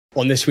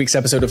On this week's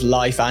episode of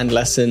Life and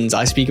Lessons,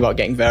 I speak about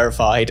getting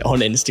verified on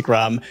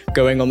Instagram,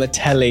 going on the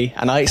telly,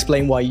 and I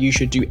explain why you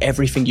should do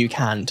everything you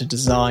can to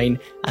design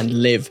and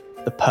live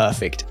the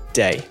perfect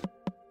day.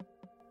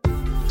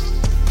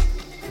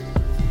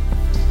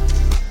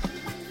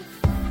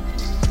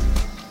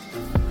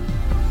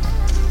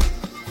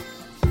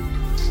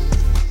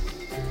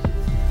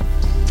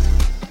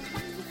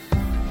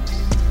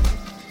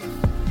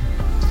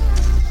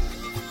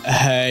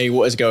 Hey,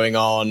 what is going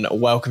on?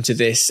 Welcome to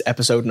this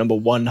episode number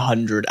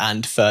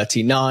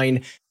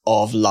 139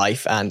 of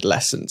Life and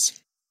Lessons.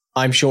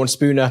 I'm Sean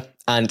Spooner,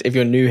 and if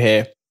you're new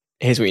here,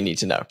 here's what you need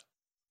to know.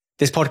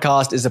 This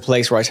podcast is the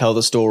place where I tell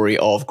the story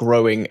of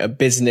growing a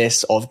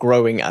business, of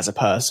growing as a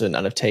person,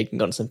 and of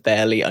taking on some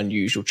fairly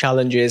unusual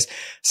challenges,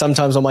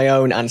 sometimes on my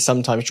own and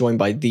sometimes joined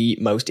by the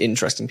most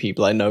interesting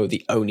people I know.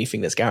 The only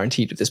thing that's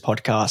guaranteed with this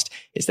podcast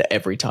is that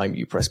every time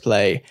you press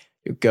play,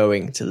 you're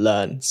going to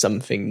learn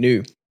something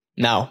new.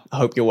 Now, I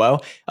hope you're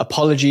well.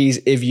 Apologies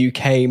if you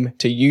came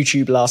to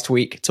YouTube last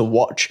week to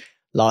watch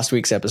last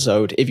week's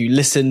episode. If you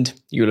listened,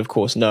 you'll of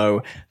course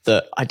know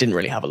that I didn't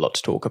really have a lot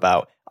to talk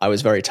about. I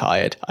was very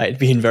tired. I had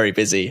been very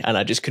busy and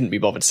I just couldn't be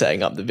bothered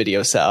setting up the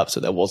video setup, so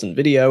there wasn't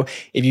video.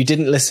 If you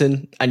didn't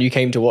listen and you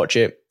came to watch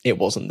it, it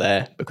wasn't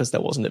there because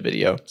there wasn't a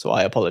video, so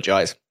I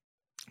apologize.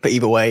 But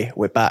either way,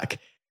 we're back.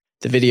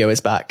 The video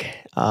is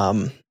back.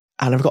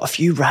 And I've got a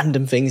few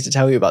random things to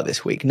tell you about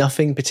this week.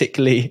 Nothing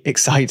particularly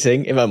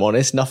exciting, if I'm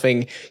honest,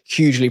 nothing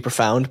hugely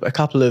profound, but a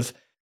couple of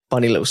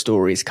funny little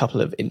stories, a couple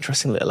of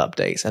interesting little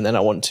updates. And then I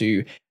want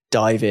to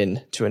dive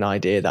in to an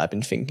idea that I've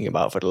been thinking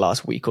about for the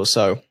last week or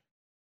so.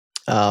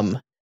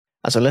 And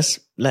so let's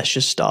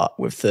just start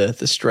with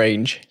the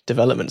strange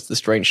developments, the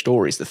strange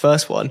stories. The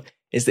first one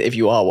is that if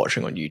you are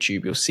watching on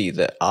YouTube, you'll see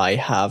that I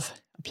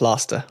have a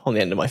plaster on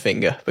the end of my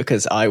finger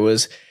because I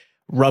was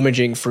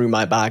rummaging through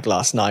my bag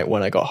last night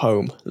when I got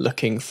home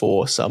looking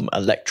for some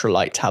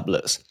electrolyte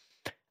tablets,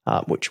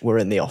 which were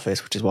in the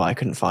office, which is why I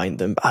couldn't find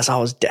them. But as I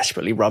was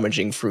desperately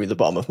rummaging through the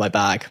bottom of my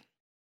bag,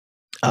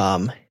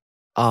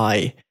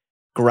 I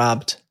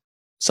grabbed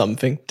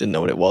something, didn't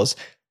know what it was.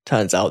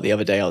 Turns out the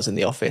other day I was in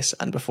the office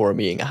and before a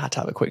meeting I had to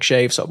have a quick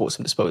shave, so I bought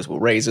some disposable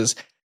razors.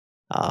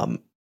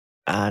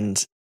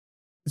 And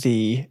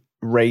the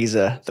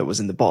razor that was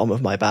in the bottom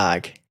of my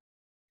bag,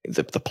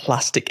 the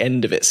plastic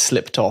end of it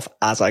slipped off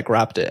as I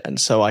grabbed it.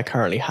 And so I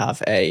currently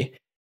have a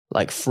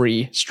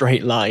 3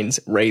 straight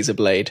lines razor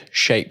blade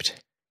shaped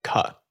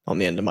cut on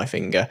the end of my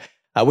finger,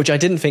 which I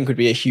didn't think would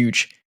be a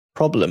huge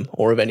problem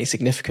or of any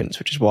significance,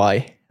 which is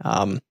why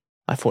I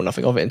thought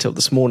nothing of it until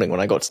this morning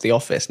when I got to the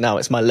office. Now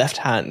it's my left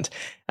hand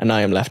and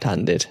I am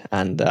left-handed,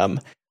 and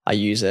I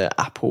use a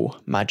Apple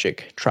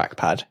Magic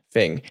trackpad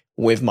thing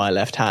with my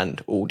left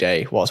hand all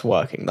day whilst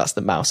working. That's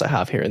the mouse I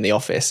have here in the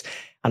office.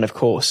 And of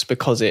course,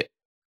 because it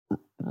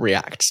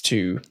reacts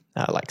to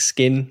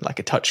skin, like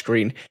a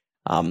touchscreen,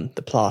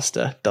 the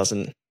plaster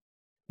doesn't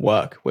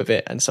work with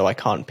it, and so I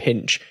can't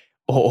pinch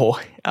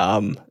or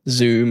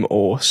zoom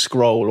or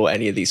scroll or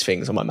any of these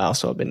things on my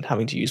mouse. So I've been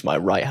having to use my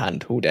right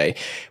hand all day,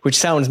 which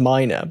sounds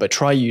minor, but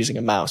try using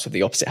a mouse with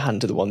the opposite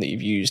hand to the one that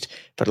you've used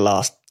for the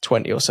last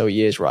 20 or so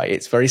years, right?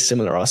 It's very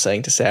similar. I was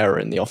saying to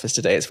Sarah in the office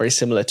today, it's very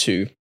similar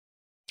to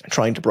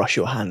trying to brush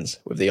your teeth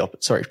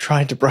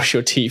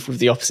with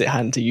the opposite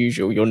hand to use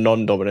your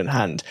non-dominant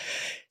hand.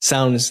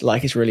 Sounds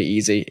like it's really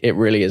easy. It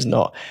really is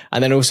not.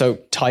 And then also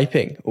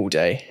typing all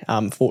day.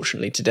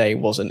 Fortunately, today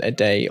wasn't a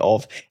day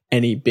of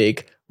any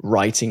big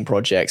writing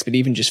projects, but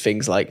even just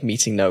things like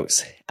meeting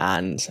notes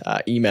and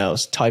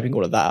emails, typing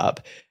all of that up.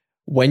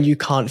 When you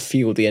can't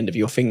feel the end of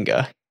your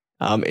finger,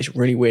 it's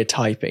really weird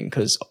typing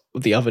because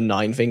the other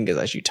 9 fingers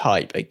as you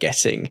type are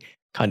getting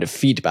kind of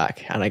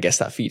feedback. And I guess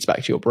that feeds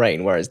back to your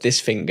brain. Whereas this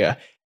finger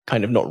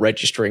kind of not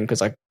registering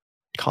because I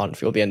can't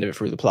feel the end of it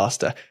through the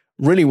plaster.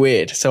 Really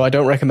weird. So I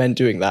don't recommend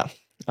doing that.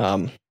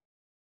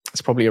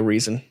 It's probably a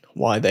reason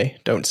why they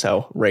don't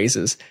sell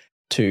razors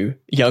to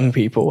young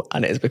people,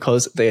 and it is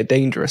because they are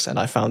dangerous. And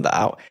I found that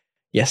out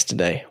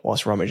yesterday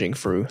whilst rummaging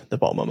through the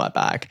bottom of my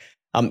bag.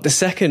 The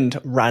second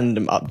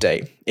random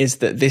update is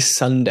that this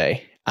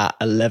Sunday at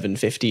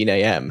 11:15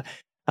 a.m.,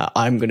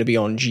 I'm going to be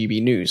on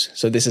GB News.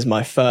 So this is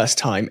my first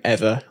time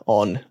ever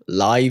on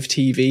live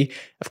TV.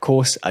 Of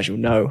course, as you'll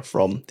know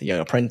from the Young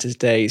Apprentice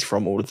days,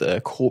 from all of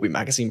the Corby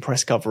magazine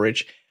press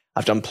coverage,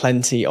 I've done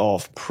plenty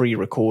of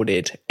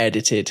pre-recorded,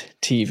 edited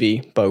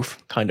TV,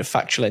 both kind of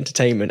factual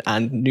entertainment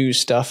and news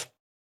stuff.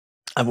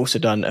 I've also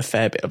done a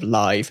fair bit of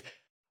live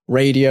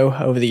radio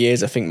over the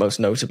years. I think most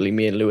notably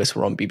me and Lewis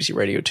were on BBC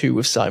Radio 2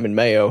 with Simon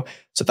Mayo.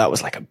 So that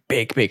was like a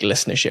big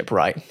listenership,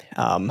 right?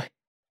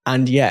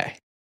 And yeah,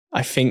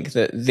 I think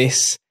that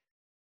this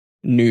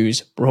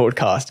news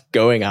broadcast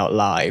going out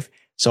live,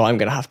 so I'm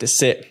going to have to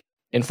sit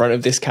in front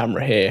of this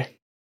camera here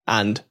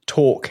and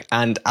talk.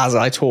 And as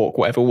I talk,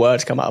 whatever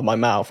words come out of my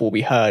mouth will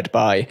be heard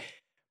by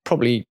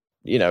probably,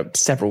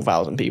 several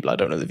thousand people. I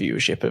don't know the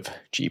viewership of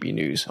GB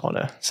News on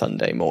a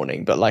Sunday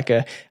morning, but like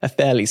a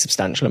fairly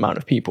substantial amount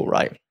of people,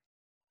 right?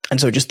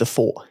 And so just the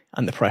thought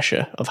and the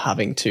pressure of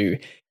having to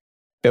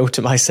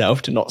filter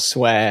myself to not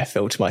swear,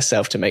 filter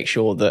myself to make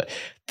sure that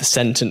the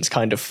sentence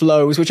kind of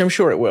flows, which I'm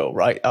sure it will,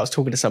 right? I was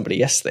talking to somebody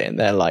yesterday and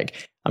they're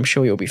like, I'm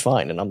sure you'll be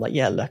fine. And I'm like,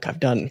 yeah, look, I've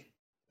done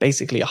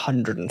basically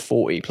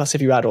 140, plus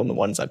if you add on the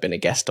ones I've been a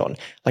guest on,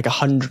 like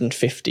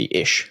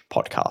 150-ish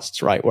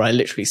podcasts, right? Where I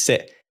literally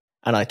sit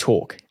and I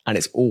talk and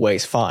it's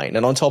always fine.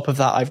 And on top of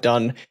that, I've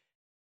done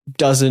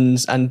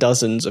dozens and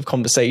dozens of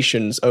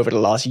conversations over the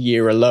last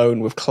year alone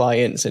with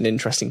clients and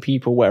interesting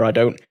people where I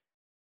don't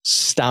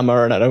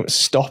stammer and I don't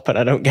stop and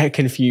I don't get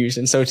confused.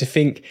 And so to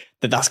think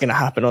that that's going to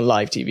happen on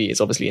live TV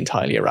is obviously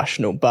entirely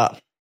irrational. But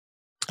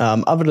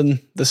other than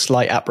the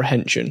slight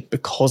apprehension,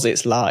 because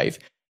it's live,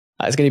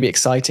 it's going to be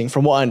exciting.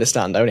 From what I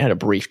understand, I only had a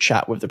brief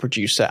chat with the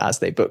producer as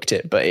they booked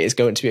it, but it is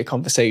going to be a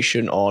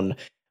conversation on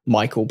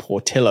Michael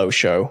Portillo's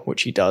show,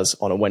 which he does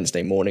on a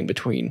Wednesday morning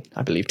between,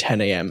 I believe, 10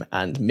 a.m.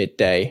 and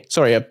midday.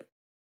 Sorry, a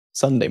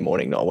Sunday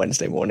morning, not a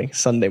Wednesday morning,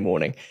 Sunday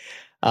morning.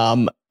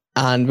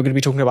 And we're going to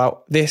be talking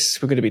about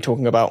this. We're going to be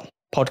talking about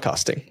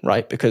podcasting,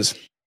 right? Because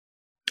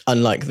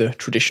unlike the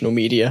traditional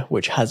media,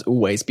 which has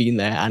always been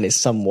there and is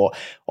somewhat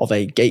of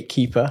a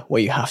gatekeeper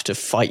where you have to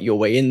fight your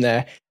way in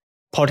there,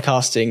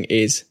 podcasting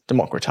is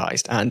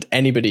democratized and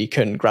anybody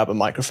can grab a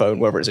microphone,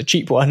 whether it's a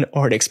cheap one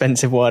or an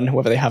expensive one,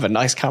 whether they have a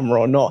nice camera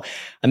or not,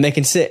 and they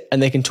can sit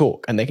and they can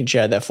talk and they can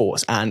share their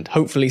thoughts. And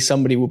hopefully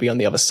somebody will be on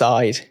the other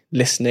side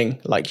listening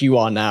like you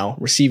are now,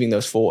 receiving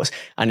those thoughts,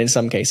 and in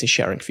some cases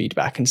sharing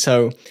feedback. And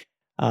so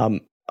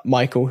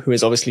Michael, who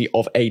is obviously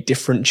of a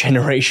different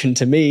generation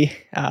to me,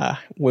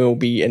 will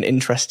be an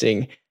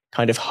interesting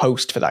kind of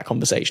host for that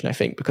conversation, I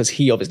think, because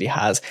he obviously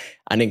has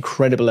an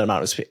incredible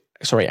amount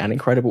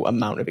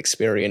of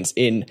experience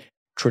in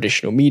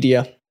traditional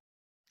media.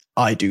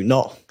 I do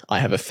not. I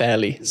have a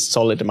fairly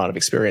solid amount of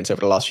experience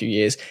over the last few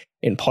years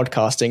in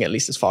podcasting, at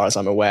least as far as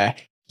I'm aware.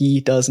 He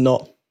does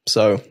not.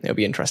 So it'll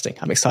be interesting.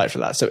 I'm excited for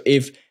that. So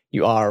if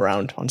you are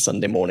around on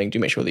Sunday morning, do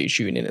make sure that you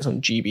tune in. It's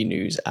on GB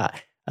News at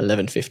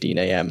 11:15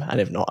 a.m. And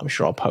if not, I'm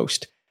sure I'll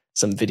post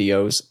some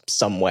videos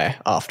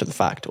somewhere after the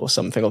fact or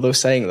something. Although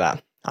saying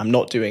that, I'm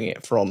not doing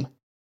it from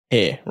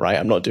here, right?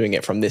 I'm not doing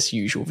it from this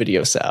usual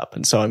video setup.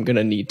 And so I'm going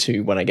to need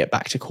to, when I get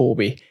back to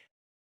Corby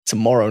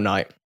tomorrow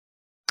night,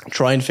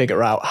 try and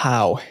figure out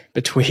how,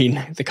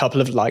 between the couple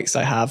of lights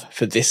I have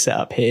for this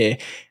setup here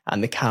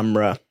and the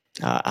camera,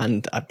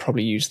 and I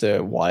probably use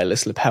the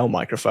wireless lapel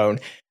microphone,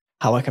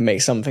 how I can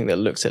make something that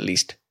looks at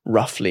least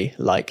roughly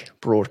like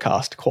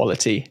broadcast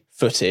quality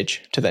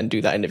footage to then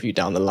do that interview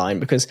down the line.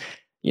 Because,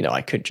 you know,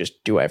 I could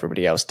just do what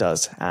everybody else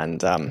does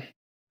and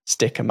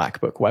stick a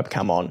MacBook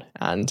webcam on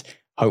and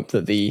hope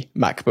that the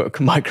MacBook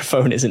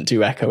microphone isn't too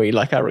echoey.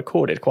 Like I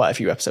recorded quite a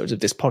few episodes of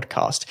this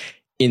podcast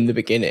in the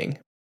beginning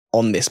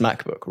on this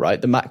MacBook, right?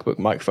 The MacBook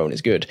microphone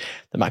is good.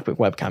 The MacBook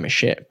webcam is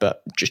shit.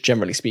 But just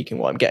generally speaking,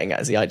 what I'm getting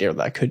at is the idea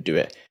that I could do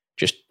it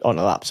just on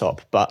a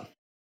laptop. But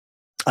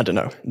I don't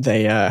know.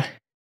 They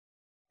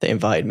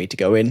invited me to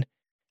go in.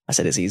 I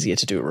said it's easier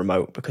to do it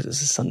remote because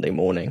it's a Sunday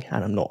morning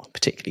and I'm not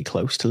particularly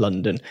close to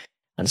London.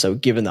 And so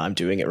given that I'm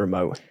doing it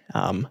remote,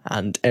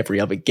 and every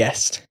other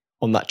guest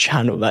on that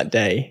channel that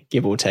day,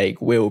 give or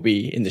take, will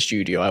be in the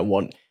studio, I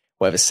want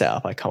whatever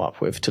setup I come up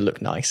with to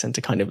look nice and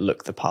to kind of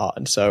look the part.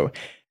 And so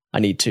I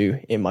need to,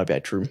 in my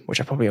bedroom,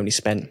 which I probably only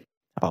spent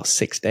about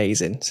 6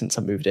 days in since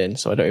I moved in.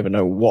 So I don't even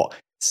know what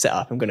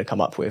setup I'm going to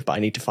come up with, but I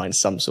need to find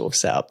some sort of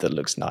setup that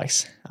looks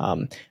nice.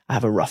 I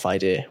have a rough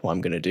idea what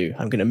I'm going to do.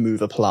 I'm going to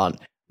move a plant,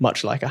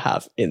 much like I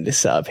have in this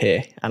setup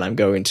here. And I'm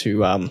going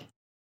to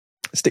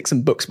stick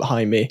some books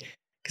behind me,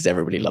 because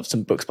everybody loves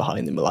some books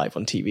behind them live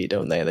on TV,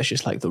 don't they? That's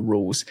just like the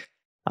rules.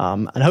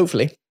 And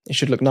hopefully it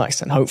should look nice.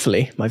 And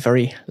hopefully my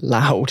very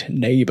loud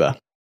neighbor,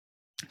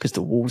 because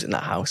the walls in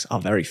that house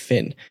are very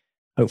thin,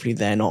 hopefully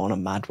they're not on a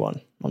mad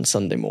one on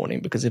Sunday morning,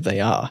 because if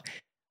they are,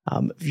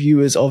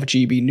 viewers of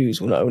GB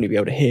News will not only be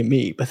able to hear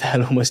me, but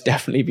they'll almost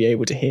definitely be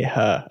able to hear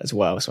her as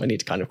well. So I need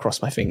to kind of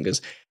cross my fingers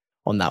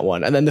on that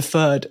one. And then the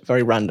third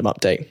very random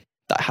update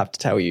that I have to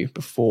tell you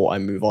before I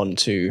move on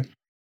to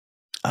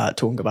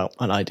talking about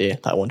an idea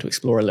that I want to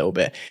explore a little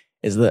bit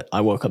is that I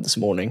woke up this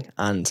morning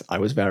and I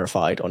was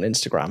verified on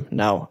Instagram.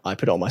 Now, I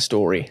put on my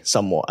story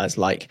somewhat as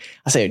like,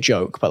 I say a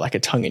joke, but like a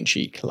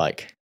tongue-in-cheek,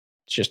 like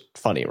it's just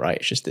funny, right?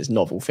 It's just this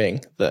novel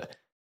thing that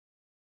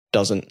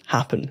doesn't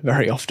happen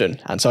very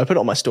often. And so I put it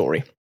on my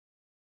story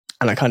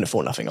and I kind of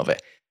thought nothing of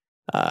it.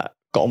 Got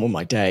on with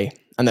my day.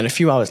 And then a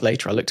few hours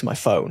later, I looked at my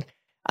phone.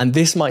 And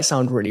this might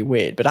sound really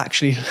weird, but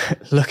actually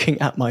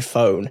looking at my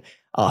phone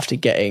after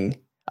getting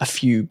a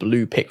few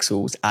blue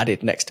pixels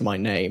added next to my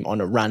name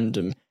on a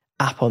random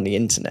app on the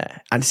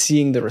internet and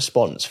seeing the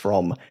response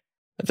from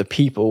the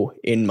people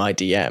in my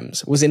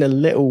DMs was in a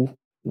little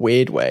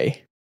weird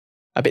way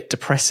a bit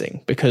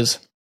depressing, because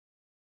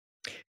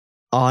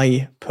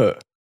I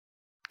put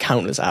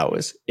countless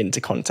hours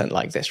into content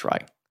like this,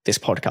 right? This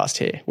podcast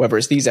here, whether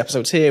it's these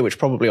episodes here, which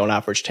probably on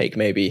average take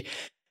maybe,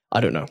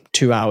 I don't know,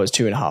 2 hours,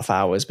 2.5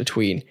 hours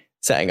between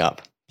setting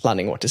up,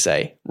 planning what to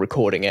say,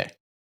 recording it,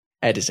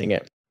 editing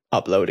it,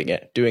 uploading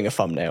it, doing a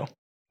thumbnail,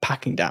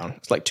 packing down.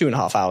 It's like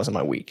 2.5 hours of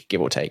my week,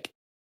 give or take,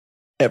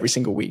 every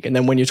single week. And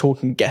then when you're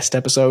talking guest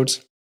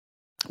episodes,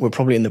 we're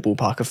probably in the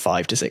ballpark of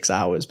 5 to 6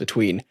 hours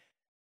between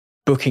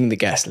booking the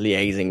guest,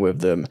 liaising with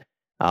them.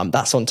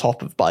 That's on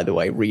top of, by the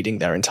way, reading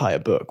their entire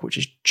book, which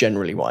is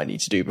generally what I need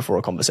to do before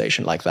a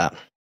conversation like that.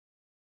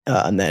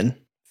 And then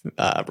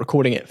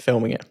recording it,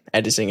 filming it,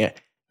 editing it,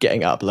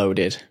 getting it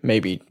uploaded,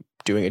 maybe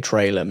doing a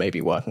trailer,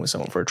 maybe working with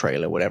someone for a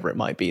trailer, whatever it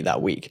might be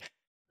that week.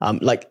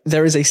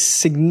 There is a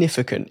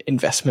significant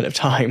investment of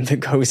time that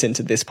goes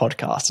into this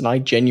podcast. And I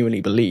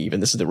genuinely believe,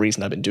 and this is the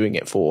reason I've been doing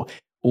it for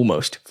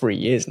almost 3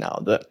 years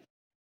now, that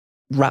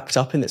wrapped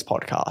up in this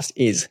podcast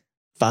is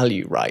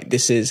value, right?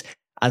 This is,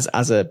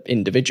 as an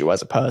individual,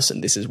 as a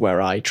person, this is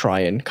where I try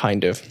and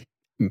kind of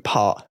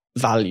impart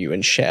value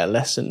and share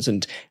lessons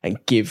and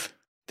give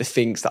the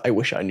things that I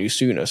wish I knew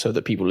sooner so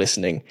that people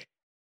listening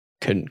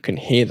can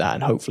hear that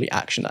and hopefully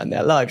action that in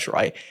their lives,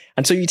 right?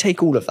 And so you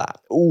take all of that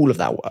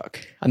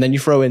work, and then you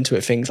throw into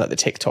it things like the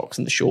TikToks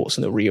and the shorts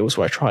and the reels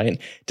where I try and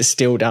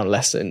distill down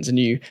lessons, and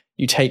you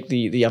take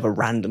the other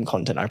random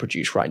content I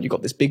produce, right? And you've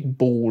got this big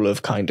ball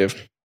of kind of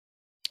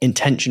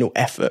intentional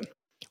effort,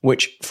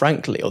 which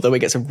frankly, although it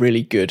gets a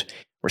really good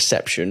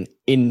reception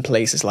in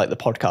places like the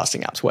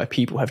podcasting apps where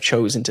people have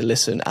chosen to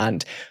listen,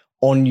 and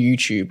on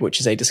YouTube, which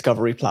is a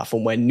discovery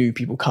platform where new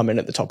people come in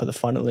at the top of the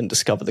funnel and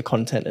discover the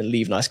content and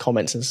leave nice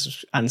comments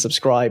and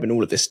subscribe and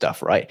all of this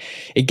stuff, right?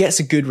 It gets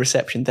a good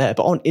reception there.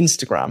 But on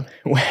Instagram,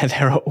 where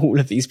there are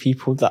all of these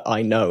people that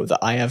I know, that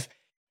I have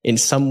in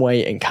some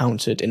way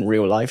encountered in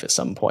real life at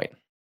some point,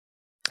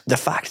 the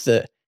fact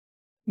that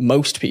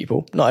most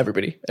people, not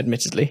everybody,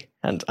 admittedly,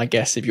 and I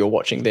guess if you're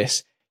watching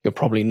this, you're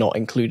probably not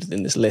included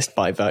in this list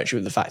by virtue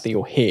of the fact that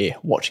you're here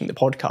watching the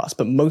podcast,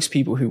 but most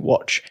people who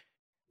watch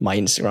my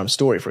Instagram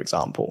story, for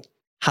example,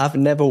 have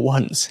never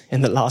once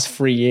in the last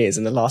 3 years,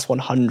 in the last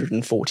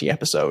 140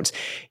 episodes,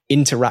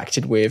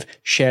 interacted with,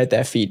 shared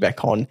their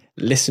feedback on,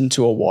 listened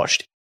to or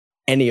watched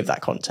any of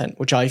that content,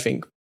 which I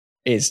think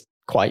is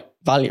quite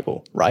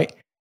valuable, right?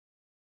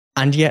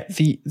 And yet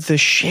the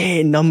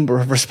sheer number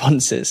of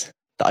responses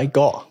that I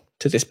got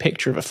to this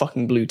picture of a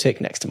fucking blue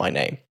tick next to my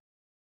name,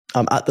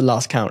 at the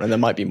last count, and there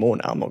might be more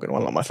now, I'm not going to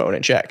unlock my phone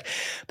and check,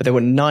 but there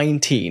were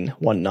 19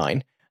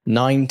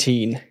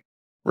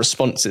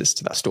 responses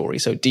to that story,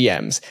 so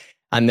DMs.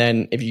 And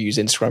then if you use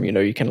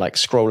Instagram, you can like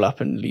scroll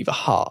up and leave a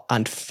heart,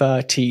 and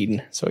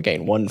 13, so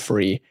again,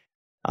 13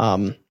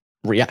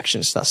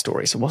 reactions to that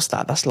story. So what's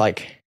that? That's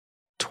like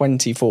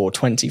 24,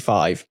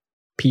 25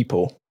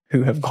 people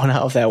who have gone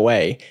out of their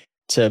way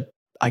to,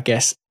 I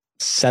guess,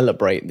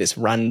 celebrate this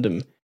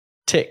random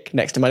tick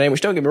next to my name,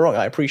 which, don't get me wrong,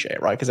 I appreciate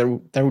it, right? Because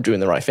they're all doing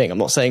the right thing. I'm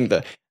not saying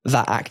that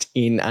act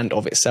in and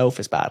of itself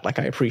is bad. Like,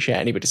 I appreciate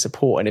anybody's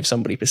support. And if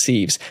somebody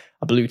perceives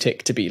a blue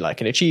tick to be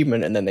like an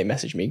achievement and then they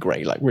message me,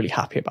 great, like really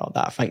happy about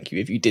that. Thank you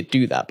if you did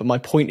do that. But my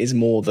point is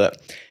more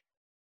that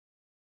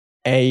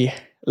a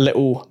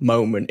little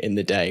moment in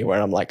the day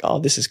where I'm like, oh,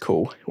 this is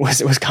cool,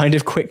 was kind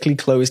of quickly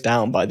closed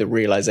down by the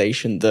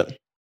realization that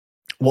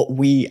what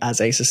we as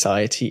a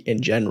society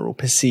in general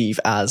perceive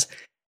as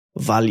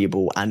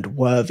valuable and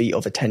worthy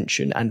of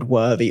attention and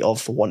worthy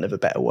of, for want of a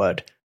better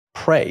word,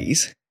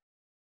 praise,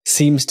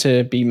 seems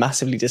to be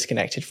massively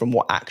disconnected from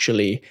what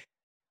actually,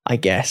 I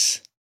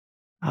guess,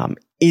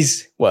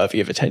 is worthy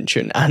of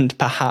attention, and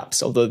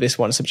perhaps, although this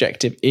one's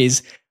subjective,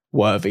 is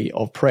worthy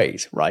of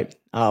praise, right?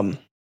 And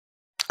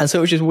so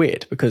it was just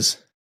weird,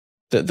 because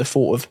the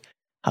thought of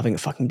having a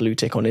fucking blue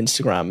tick on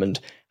Instagram and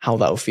how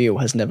that'll feel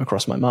has never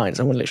crossed my mind.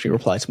 Someone literally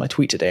replied to my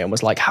tweet today and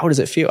was like, how does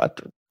it feel?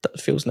 That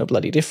feels no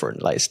bloody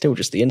different. Like, it's still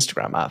just the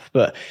Instagram app.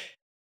 But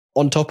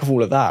on top of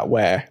all of that,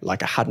 where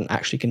like I hadn't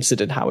actually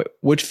considered how it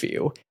would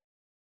feel,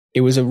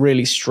 it was a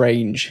really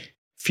strange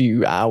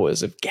few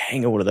hours of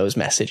getting all of those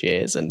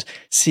messages and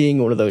seeing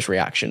all of those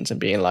reactions and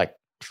being like,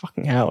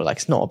 fucking hell, like,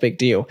 it's not a big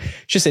deal.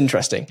 It's just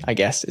interesting, I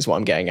guess, is what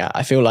I'm getting at.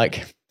 I feel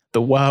like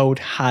the world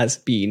has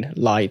been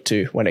lied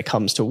to when it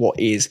comes to what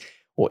is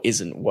or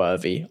isn't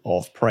worthy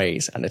of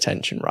praise and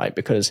attention, right?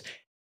 Because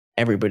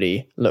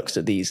everybody looks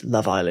at these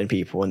Love Island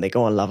people and they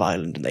go on Love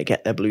Island and they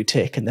get their blue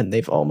tick and then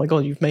oh my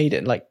God, you've made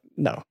it. Like,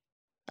 no.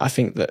 I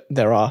think that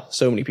there are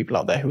so many people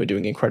out there who are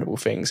doing incredible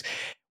things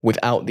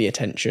without the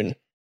attention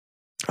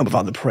and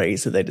without the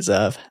praise that they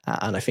deserve.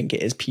 And I think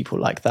it is people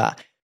like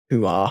that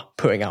who are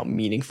putting out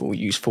meaningful,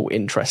 useful,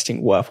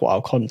 interesting,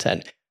 worthwhile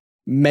content,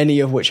 many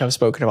of which I've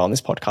spoken about on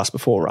this podcast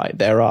before, right?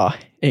 There are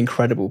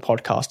incredible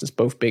podcasters,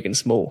 both big and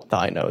small, that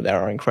I know.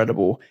 There are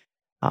incredible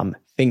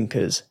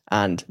thinkers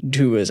and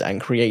doers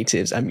and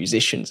creatives and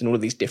musicians and all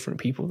of these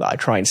different people that I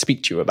try and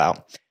speak to you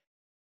about.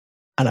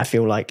 And I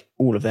feel like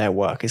all of their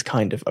work is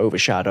kind of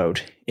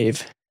overshadowed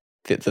if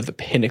the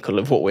pinnacle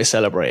of what we're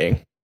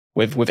celebrating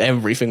with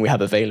everything we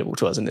have available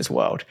to us in this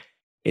world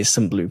is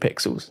some blue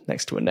pixels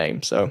next to a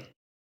name. So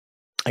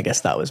I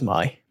guess that was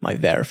my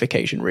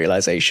verification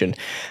realization.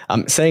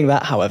 Saying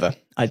that, however,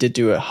 I did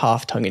do a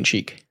half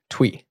tongue-in-cheek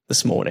tweet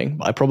this morning.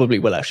 I probably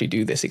will actually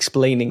do this,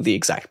 explaining the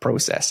exact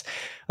process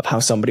of how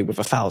somebody with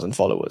 1,000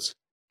 followers,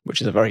 which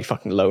is a very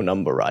fucking low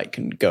number, right,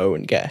 can go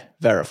and get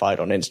verified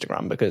on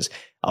Instagram. Because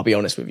I'll be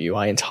honest with you,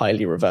 I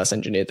entirely reverse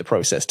engineered the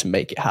process to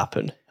make it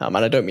happen. And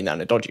I don't mean that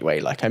in a dodgy way.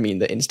 Like, I mean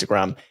that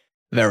Instagram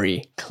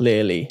very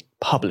clearly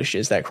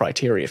publishes their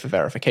criteria for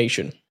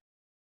verification.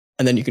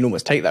 And then you can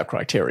almost take that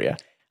criteria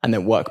and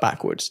then work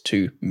backwards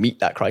to meet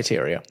that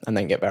criteria and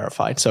then get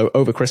verified. So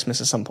over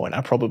Christmas at some point,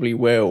 I probably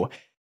will,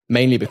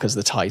 mainly because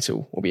the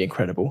title will be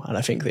incredible and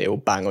I think that it will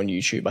bang on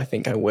YouTube. I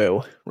think I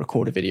will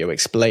record a video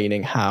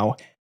explaining how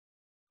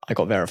I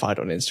got verified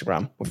on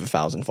Instagram with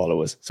 1,000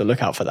 followers. So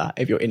look out for that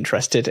if you're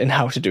interested in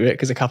how to do it,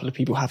 because a couple of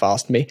people have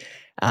asked me,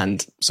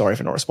 and sorry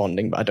for not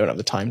responding, but I don't have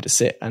the time to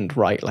sit and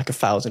write like a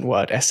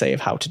 1,000-word essay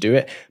of how to do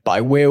it. But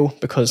I will,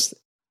 because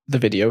the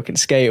video can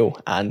scale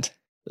and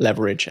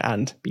leverage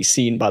and be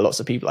seen by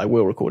lots of people. I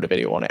will record a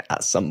video on it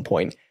at some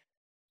point.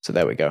 So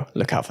there we go.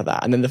 Look out for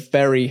that. And then the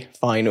very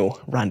final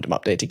random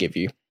update to give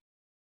you,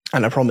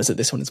 and I promise that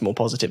this one is more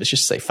positive, is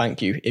just to say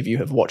thank you if you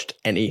have watched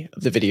any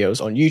of the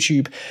videos on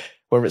YouTube,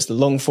 whether it's the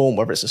long form,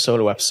 whether it's the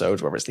solo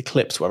episodes, whether it's the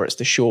clips, whether it's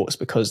the shorts,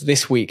 because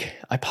this week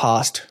I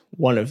passed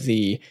one of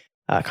the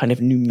kind of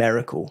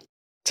numerical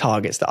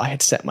targets that I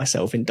had set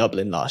myself in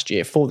Dublin last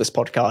year for this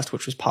podcast,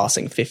 which was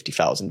passing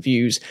 50,000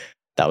 views.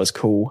 That was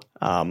cool.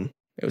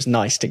 It was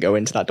nice to go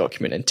into that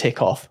document and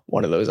tick off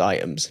one of those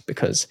items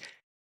because,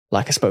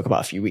 like I spoke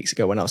about a few weeks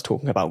ago when I was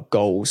talking about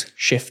goals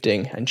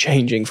shifting and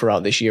changing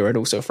throughout this year, and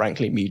also,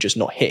 frankly, me just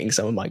not hitting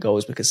some of my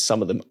goals because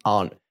some of them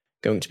aren't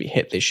going to be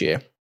hit this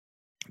year,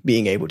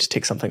 being able to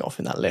tick something off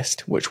in that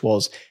list, which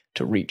was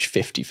to reach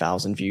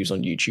 50,000 views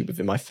on YouTube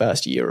within my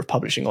first year of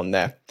publishing on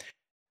there,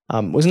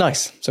 was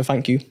nice. So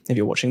thank you if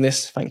you're watching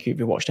this. Thank you if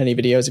you've watched any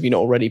videos. If you're not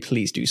already,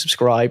 please do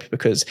subscribe,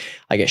 because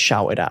I get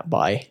shouted at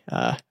by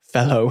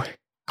fellow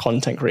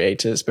content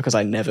creators because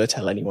I never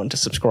tell anyone to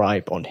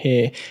subscribe on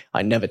here.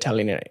 I never tell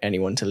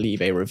anyone to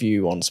leave a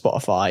review on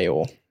Spotify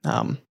or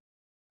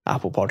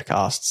Apple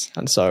Podcasts.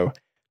 And so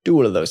do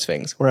all of those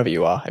things wherever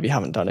you are. If you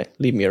haven't done it,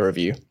 leave me a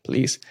review,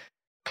 please.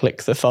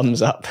 Click the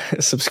thumbs up,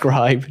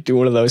 subscribe, do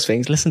all of those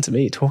things. Listen to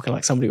me talking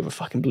like somebody with a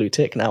fucking blue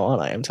tick now,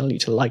 aren't I? I'm telling you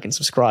to like and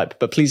subscribe,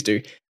 but please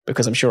do,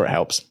 because I'm sure it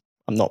helps.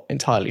 I'm not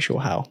entirely sure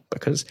how,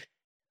 because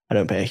I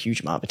don't pay a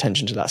huge amount of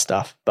attention to that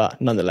stuff. But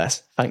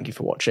nonetheless, thank you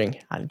for watching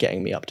and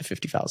getting me up to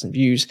 50,000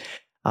 views.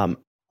 I'm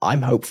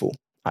hopeful,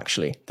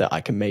 actually, that I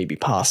can maybe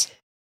pass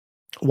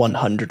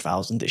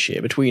 100,000 this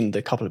year between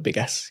the couple of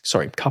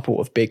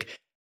big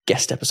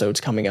guest episodes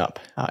coming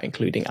up,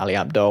 including Ali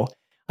Abdaal.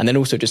 And then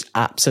also just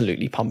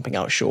absolutely pumping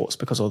out shorts,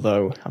 because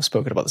although I've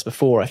spoken about this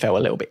before, I felt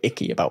a little bit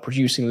icky about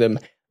producing them.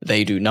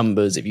 They do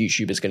numbers. If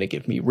YouTube is going to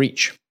give me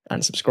reach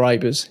and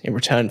subscribers in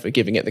return for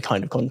giving it the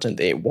kind of content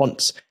that it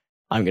wants,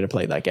 I'm going to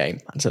play that game.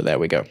 And so there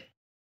we go.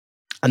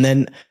 And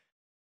then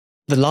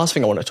the last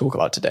thing I want to talk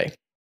about today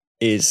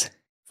is,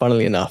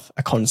 funnily enough,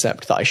 a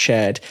concept that I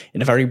shared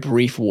in a very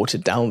brief,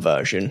 watered down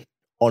version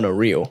on a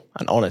reel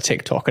and on a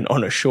TikTok and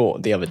on a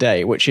short the other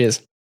day, which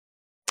is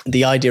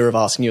the idea of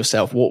asking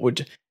yourself, what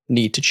would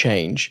need to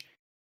change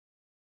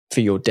for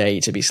your day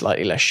to be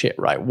slightly less shit,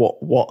 right?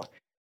 What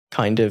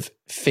kind of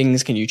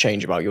things can you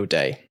change about your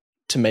day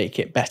to make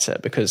it better?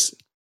 Because,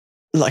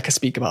 like I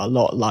speak about a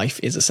lot,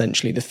 life is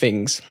essentially the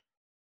things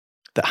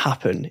that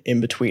happen in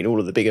between all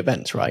of the big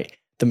events, right?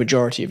 The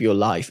majority of your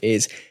life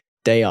is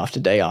day after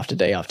day after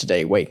day after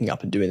day, waking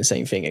up and doing the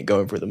same thing and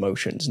going through the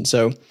motions. And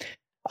so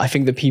I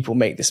think that people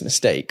make this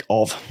mistake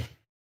of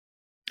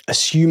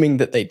assuming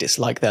that they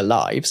dislike their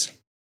lives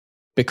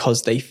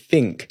because they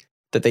think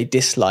that they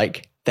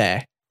dislike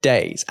their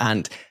days,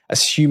 and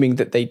assuming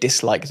that they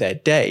dislike their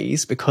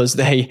days because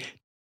they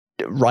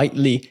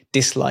rightly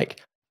dislike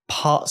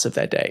parts of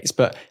their days.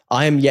 But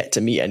I am yet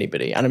to meet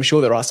anybody, and I'm sure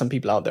there are some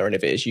people out there, and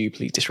if it is you,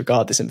 please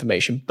disregard this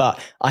information, but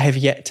I have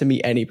yet to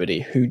meet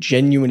anybody who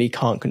genuinely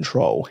can't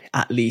control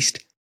at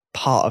least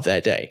part of their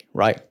day,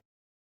 right?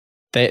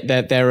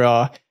 There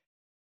are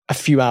a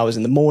few hours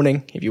in the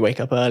morning. If you wake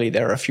up early,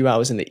 there are a few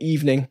hours in the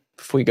evening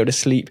before you go to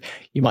sleep.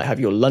 You might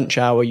have your lunch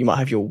hour, you might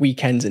have your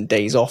weekends and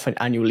days off and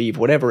annual leave,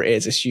 whatever it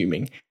is,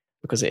 assuming,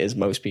 because it is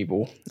most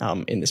people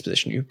in this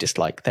position who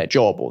dislike their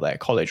job or their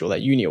college or their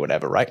uni or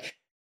whatever, right?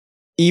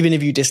 Even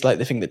if you dislike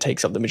the thing that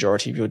takes up the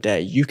majority of your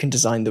day, you can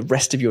design the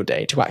rest of your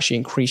day to actually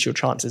increase your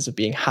chances of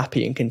being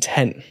happy and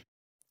content.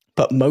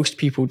 But most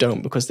people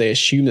don't, because they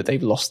assume that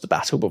they've lost the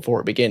battle before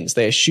it begins.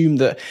 They assume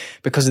that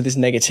because of this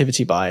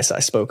negativity bias that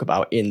I spoke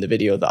about in the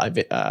video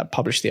that I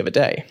published the other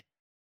day,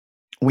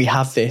 we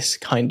have this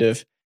kind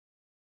of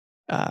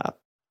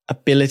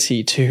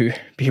ability to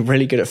be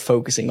really good at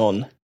focusing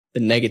on the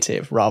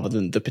negative rather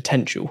than the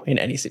potential in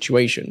any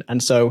situation.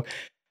 And so,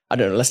 I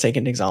don't know, let's take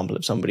an example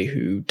of somebody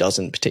who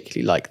doesn't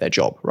particularly like their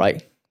job,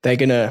 right? They're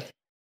going to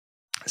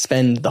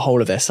spend the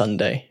whole of their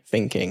Sunday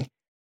thinking,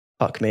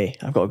 fuck me,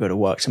 I've got to go to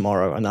work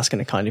tomorrow. And that's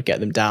going to kind of get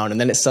them down. And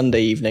then it's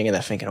Sunday evening and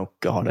they're thinking, oh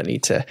God,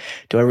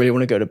 do I really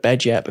want to go to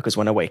bed yet? Because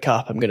when I wake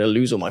up, I'm going to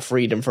lose all my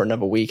freedom for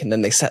another week. And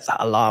then they set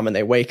that alarm and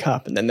they wake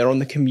up and then they're on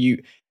the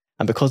commute.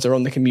 And because they're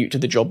on the commute to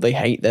the job they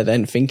hate, they're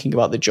then thinking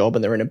about the job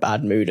and they're in a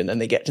bad mood. And then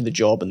they get to the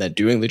job and they're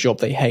doing the job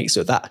they hate.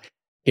 So that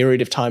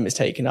period of time is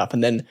taken up.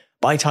 And then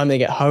by the time they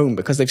get home,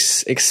 because they've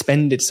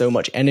expended so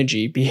much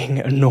energy being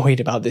annoyed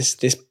about this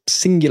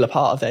singular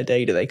part of their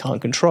day that they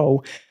can't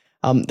control,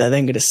 they're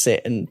then going to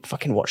sit and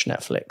fucking watch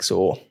Netflix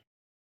or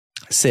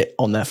sit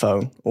on their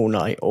phone all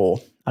night, or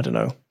I don't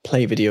know,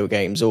 play video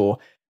games. Or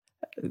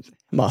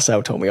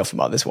Marcel told me off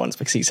about this once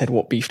because he said,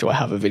 what beef do I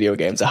have with video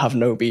games? I have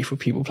no beef with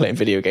people playing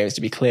video games,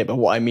 to be clear. But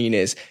what I mean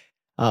is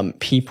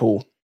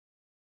people,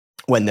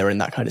 when they're in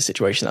that kind of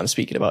situation that I'm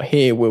speaking about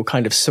here, will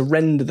kind of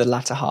surrender the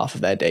latter half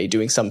of their day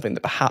doing something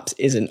that perhaps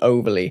isn't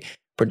overly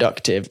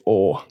productive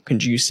or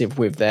conducive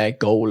with their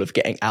goal of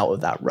getting out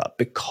of that rut,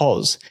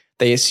 because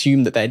they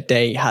assume that their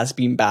day has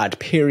been bad,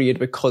 period,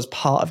 because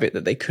part of it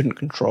that they couldn't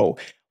control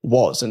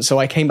was. And so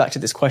I came back to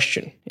this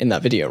question in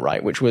that video,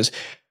 right, which was,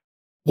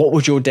 what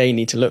would your day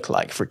need to look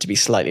like for it to be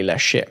slightly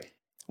less shit?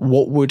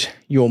 What would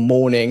your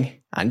morning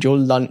and your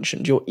lunch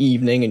and your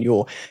evening and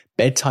your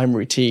bedtime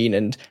routine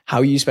and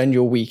how you spend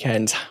your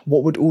weekends,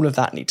 what would all of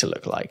that need to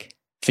look like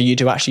for you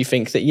to actually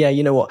think that, yeah,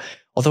 you know what,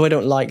 although I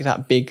don't like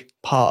that big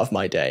part of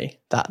my day,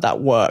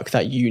 that work,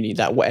 that uni,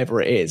 that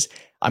whatever it is,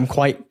 I'm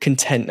quite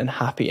content and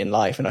happy in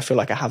life. And I feel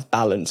like I have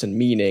balance and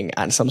meaning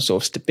and some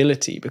sort of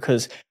stability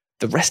because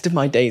the rest of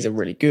my days are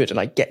really good and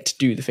I get to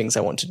do the things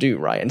I want to do,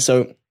 right? And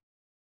so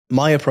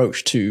my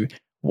approach to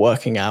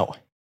working out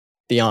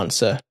the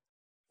answer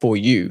for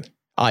you,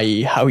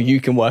 i.e. how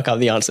you can work out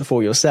the answer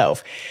for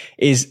yourself,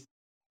 is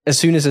as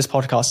soon as this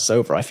podcast is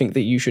over, I think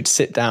that you should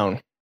sit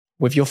down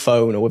with your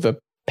phone or with a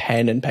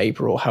pen and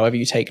paper or however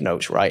you take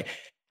notes, right?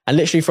 And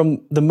literally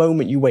from the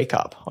moment you wake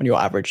up on your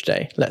average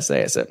day, let's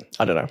say it's at,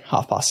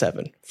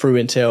 7:30, through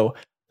until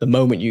the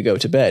moment you go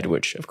to bed,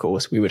 which of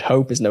course we would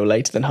hope is no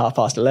later than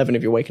 11:30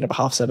 if you're waking up at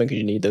 7:30 because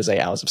you need those 8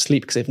 hours of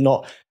sleep. Because if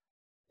not,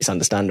 it's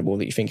understandable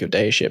that you think your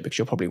day is shit because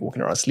you're probably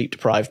walking around sleep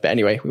deprived. But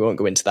anyway, we won't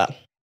go into that.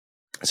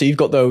 So you've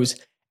got those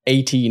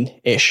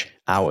 18-ish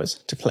hours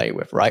to play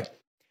with, right?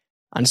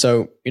 And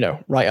so,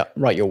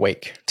 write your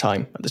wake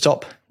time at the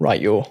top,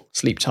 write your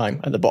sleep time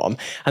at the bottom.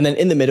 And then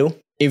in the middle,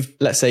 if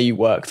let's say you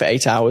work for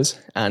 8 hours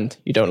and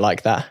you don't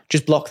like that,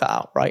 just block that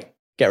out, right?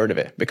 Get rid of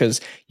it because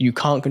you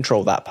can't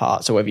control that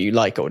part. So whether you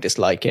like it or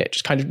dislike it,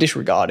 just kind of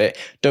disregard it.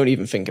 Don't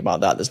even think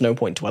about that. There's no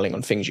point dwelling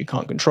on things you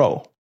can't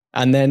control.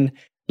 And then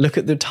look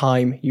at the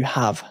time you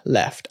have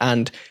left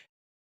and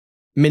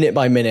minute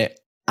by minute,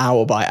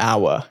 hour by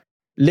hour,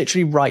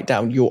 literally write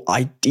down your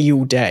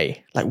ideal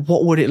day. Like,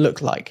 what would it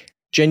look like?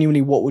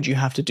 Genuinely, what would you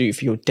have to do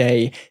for your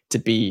day to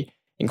be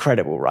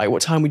incredible, right?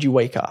 What time would you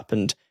wake up?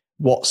 And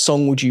what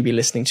song would you be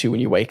listening to when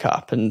you wake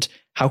up? And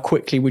how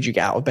quickly would you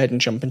get out of bed and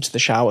jump into the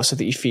shower so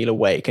that you feel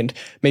awake? And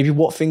maybe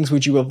what things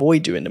would you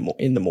avoid doing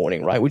in the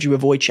morning, right? Would you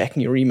avoid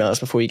checking your emails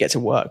before you get to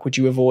work? Would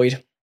you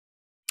avoid,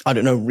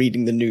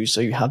 reading the news so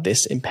you have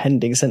this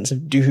impending sense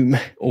of doom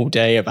all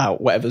day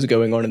about whatever's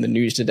going on in the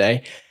news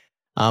today?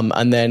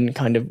 And then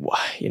kind of,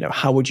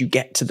 how would you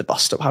get to the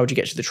bus stop? How would you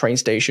get to the train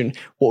station?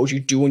 What would you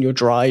do on your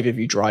drive if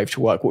you drive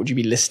to work? What would you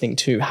be listening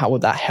to? How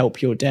would that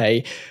help your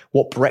day?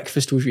 What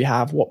breakfast would you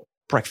have? What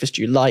breakfast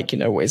do you like?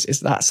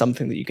 Is that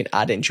something that you can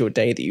add into your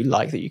day that you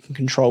like, that you can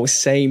control?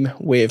 Same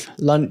with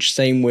lunch,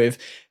 same with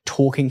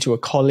talking to a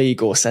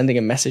colleague or sending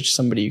a message to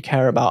somebody you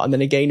care about. And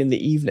then again in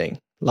the evening,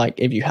 like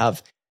if you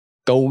have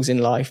goals in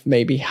life,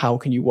 maybe how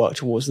can you work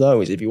towards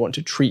those? If you want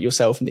to treat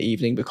yourself in the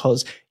evening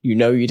because you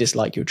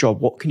dislike your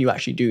job, what can you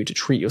actually do to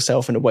treat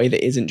yourself in a way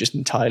that isn't just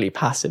entirely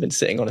passive and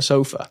sitting on a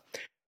sofa?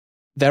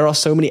 There are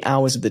so many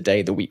hours of the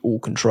day that we all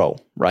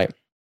control, right?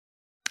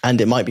 And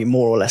it might be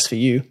more or less for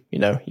you.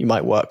 You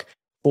might work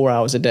 4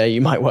 hours a day,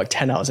 you might work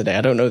 10 hours a day.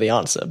 I don't know the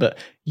answer, but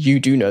you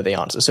do know the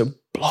answer. So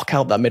block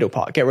out that middle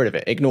part, get rid of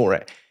it, ignore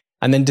it,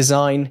 and then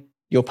design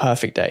your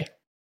perfect day.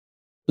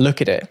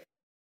 Look at it.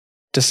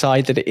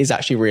 Decide that it is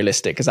actually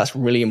realistic, because that's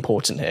really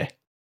important here.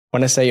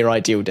 When I say your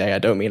ideal day, I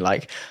don't mean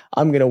like,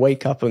 I'm going to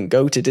wake up and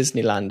go to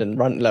Disneyland and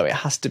run low. It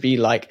has to be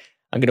like,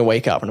 I'm going to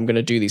wake up and I'm going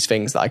to do these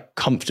things that I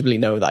comfortably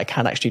know that I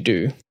can actually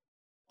do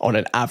on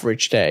an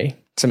average day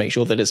to make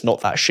sure that it's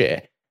not that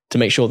shit, to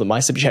make sure that my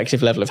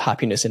subjective level of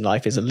happiness in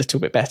life is a little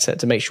bit better,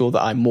 to make sure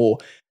that I'm more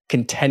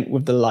content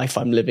with the life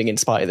I'm living in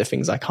spite of the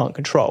things I can't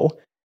control.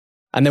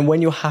 And then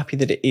when you're happy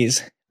that it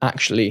is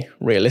actually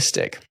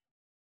realistic,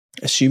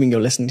 assuming you're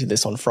listening to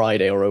this on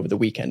Friday or over the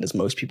weekend, as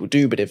most people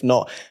do, but if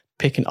not,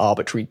 pick an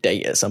arbitrary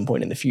date at some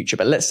point in the future.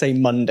 But let's say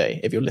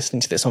Monday, if you're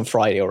listening to this on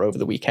Friday or over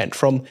the weekend,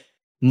 from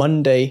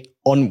Monday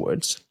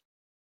onwards,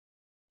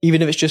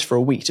 even if it's just for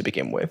a week to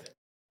begin with,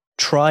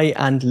 try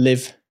and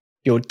live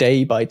your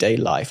day-by-day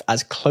life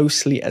as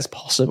closely as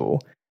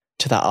possible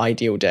to that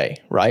ideal day,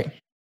 right?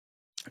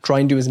 Try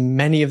and do as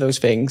many of those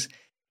things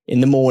in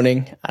the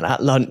morning and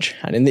at lunch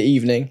and in the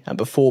evening and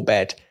before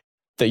bed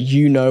that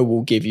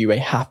will give you a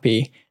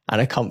happy and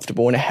a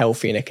comfortable and a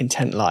healthy and a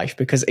content life.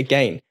 Because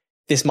again,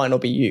 this might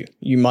not be you.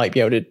 You might be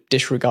able to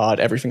disregard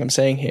everything I'm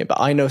saying here, but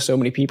I know so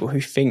many people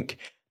who think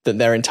that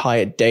their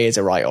entire day is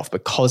a write-off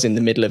because in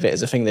the middle of it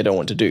is a thing they don't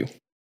want to do.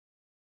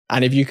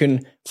 And if you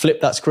can flip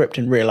that script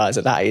and realize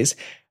that that is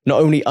not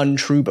only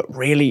untrue, but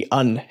really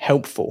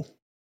unhelpful,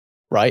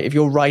 right? If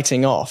you're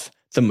writing off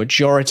the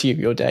majority of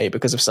your day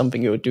because of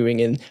something you're doing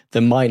in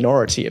the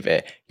minority of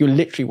it, you're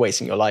literally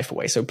wasting your life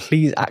away. So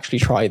please actually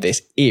try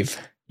this if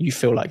you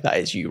feel like that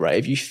is you, right?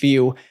 If you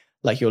feel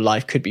like your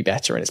life could be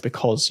better and it's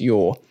because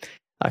you're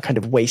kind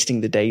of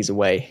wasting the days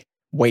away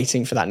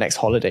waiting for that next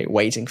holiday,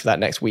 waiting for that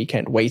next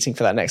weekend, waiting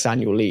for that next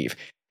annual leave.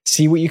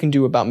 See what you can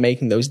do about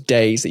making those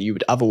days that you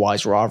would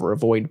otherwise rather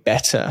avoid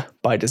better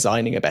by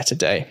designing a better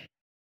day.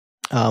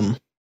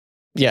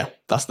 Yeah,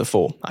 that's the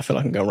 4. I feel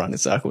like I can go around in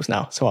circles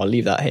now, so I'll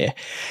leave that here.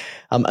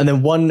 And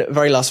then one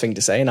very last thing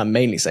to say, and I'm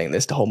mainly saying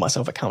this to hold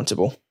myself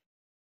accountable.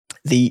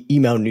 The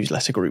email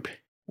newsletter group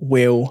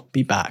will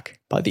be back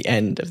by the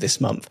end of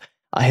this month.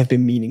 I have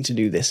been meaning to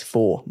do this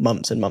for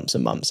months and months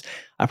and months.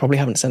 I probably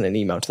haven't sent an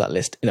email to that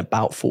list in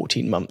about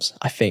 14 months,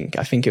 I think.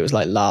 I think it was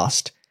like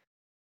last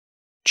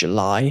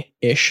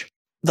July-ish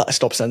that I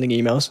stopped sending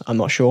emails. I'm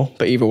not sure.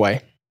 But either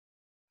way,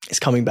 it's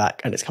coming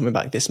back, and it's coming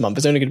back this month.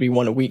 It's only going to be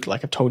one a week,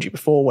 like I've told you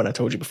before, when I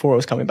told you before I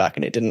was coming back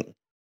and it didn't.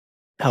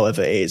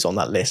 However, it is on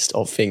that list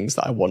of things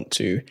that I want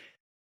to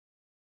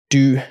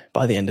do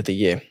by the end of the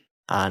year.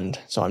 And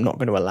so I'm not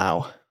going to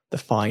allow the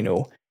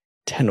final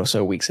 10 or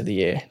so weeks of the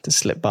year to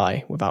slip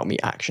by without me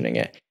actioning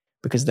it,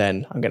 because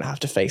then I'm going to have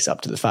to face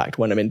up to the fact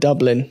when I'm in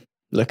Dublin,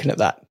 looking at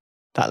that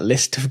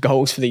list of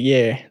goals for the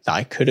year, that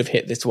I could have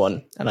hit this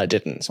one and I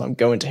didn't. So I'm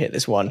going to hit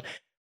this one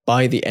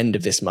by the end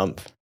of this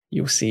month.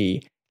 You'll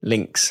see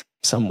links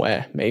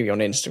somewhere, maybe on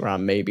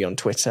Instagram, maybe on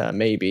Twitter,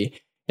 maybe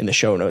in the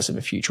show notes of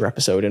a future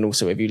episode. And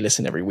also, if you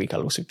listen every week,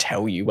 I'll also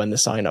tell you when the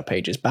sign up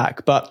page is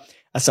back. But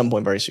at some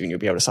point very soon, you'll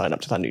be able to sign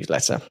up to that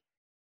newsletter.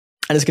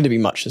 And it's going to be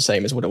much the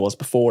same as what it was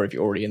before if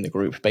you're already in the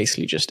group.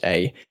 Basically just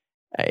a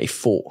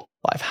thought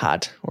that I've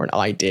had, or an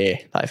idea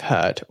that I've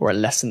heard, or a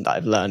lesson that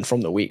I've learned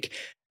from the week.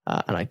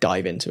 And I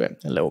dive into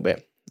it a little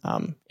bit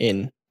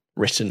in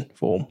written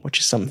form, which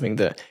is something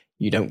that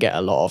you don't get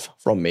a lot of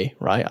from me,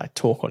 right? I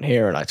talk on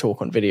here and I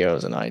talk on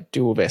videos and I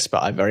do all this,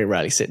 but I very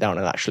rarely sit down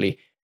and actually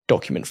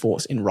document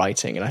thoughts in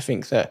writing. And I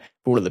think that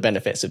for all of the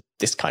benefits of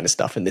this kind of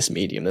stuff in this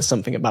medium, there's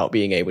something about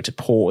being able to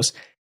pause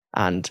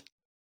and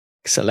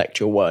select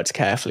your words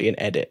carefully and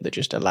edit that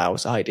just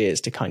allows ideas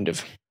to kind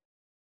of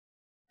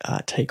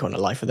take on a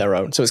life of their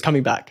own. So it's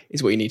coming back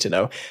is what you need to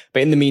know.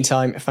 But in the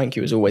meantime, thank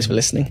you as always for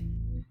listening.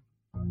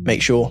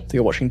 Make sure that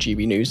you're watching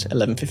GB News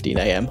 11:15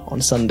 a.m.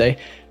 on Sunday.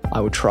 I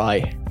will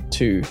try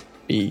to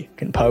be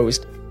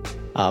composed.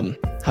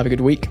 Have a good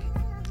week,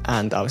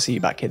 and I will see you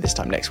back here this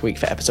time next week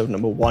for episode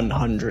number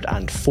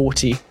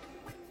 140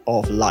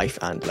 of Life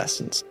and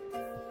Lessons.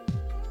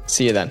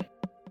 See you then.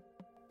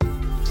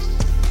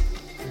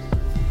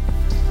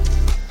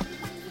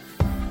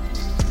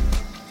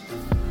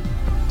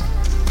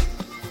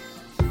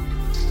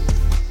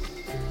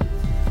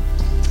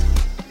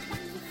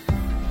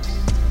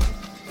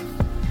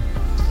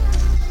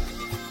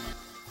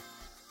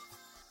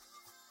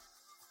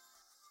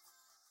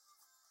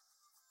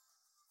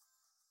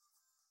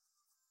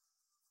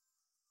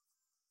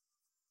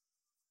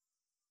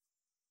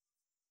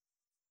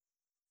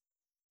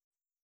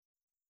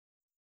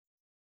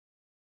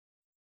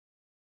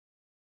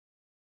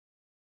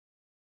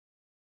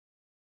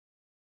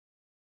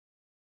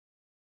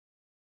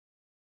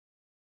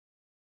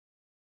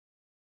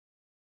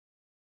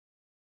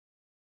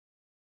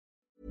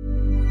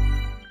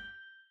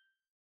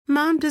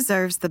 Mom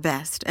deserves the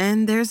best,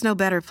 and there's no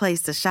better place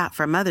to shop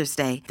for Mother's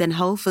Day than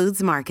Whole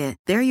Foods Market.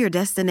 They're your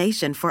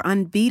destination for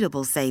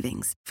unbeatable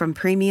savings, from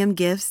premium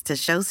gifts to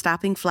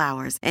show-stopping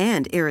flowers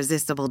and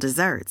irresistible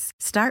desserts.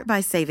 Start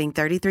by saving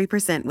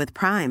 33% with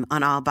Prime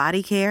on all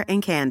body care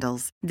and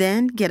candles.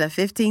 Then get a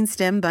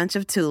 15-stem bunch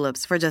of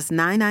tulips for just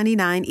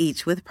 $9.99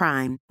 each with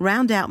Prime.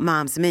 Round out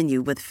Mom's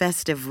menu with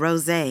festive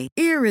rosé,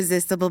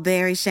 irresistible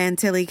berry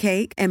chantilly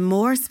cake, and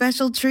more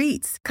special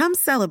treats. Come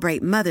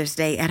celebrate Mother's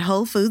Day at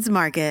Whole Foods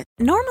Market.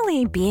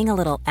 Normally, being a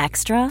little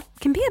extra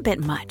can be a bit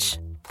much.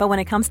 But when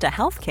it comes to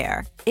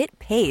healthcare, it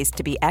pays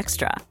to be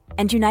extra.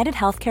 And United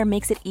Healthcare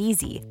makes it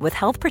easy with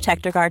Health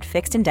Protector Guard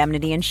fixed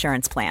indemnity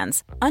insurance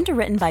plans.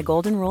 Underwritten by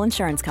Golden Rule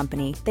Insurance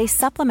Company, they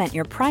supplement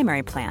your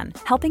primary plan,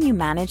 helping you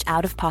manage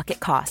out-of-pocket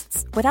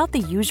costs without the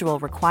usual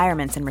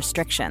requirements and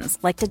restrictions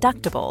like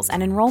deductibles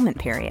and enrollment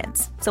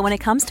periods. So when it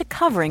comes to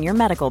covering your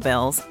medical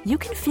bills, you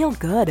can feel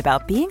good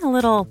about being a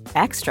little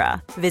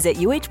extra. Visit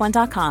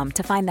uh1.com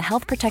to find the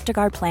Health Protector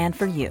Guard plan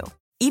for you.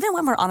 Even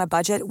when we're on a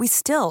budget, we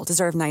still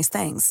deserve nice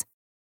things.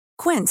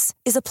 Quince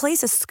is a place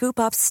to scoop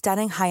up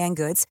stunning high-end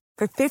goods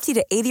for 50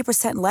 to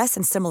 80% less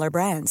than similar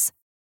brands.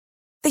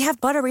 They have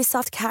buttery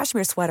soft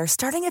cashmere sweaters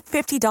starting at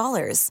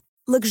 $50,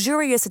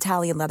 luxurious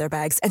Italian leather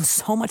bags, and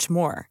so much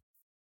more.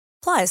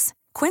 Plus,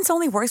 Quince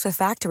only works with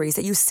factories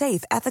that use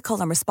safe, ethical,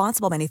 and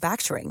responsible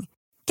manufacturing.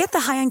 Get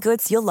the high-end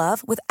goods you'll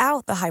love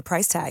without the high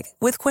price tag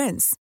with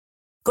Quince.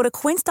 Go to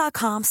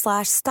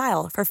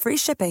quince.com/style for free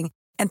shipping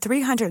and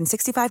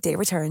 365-day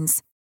returns.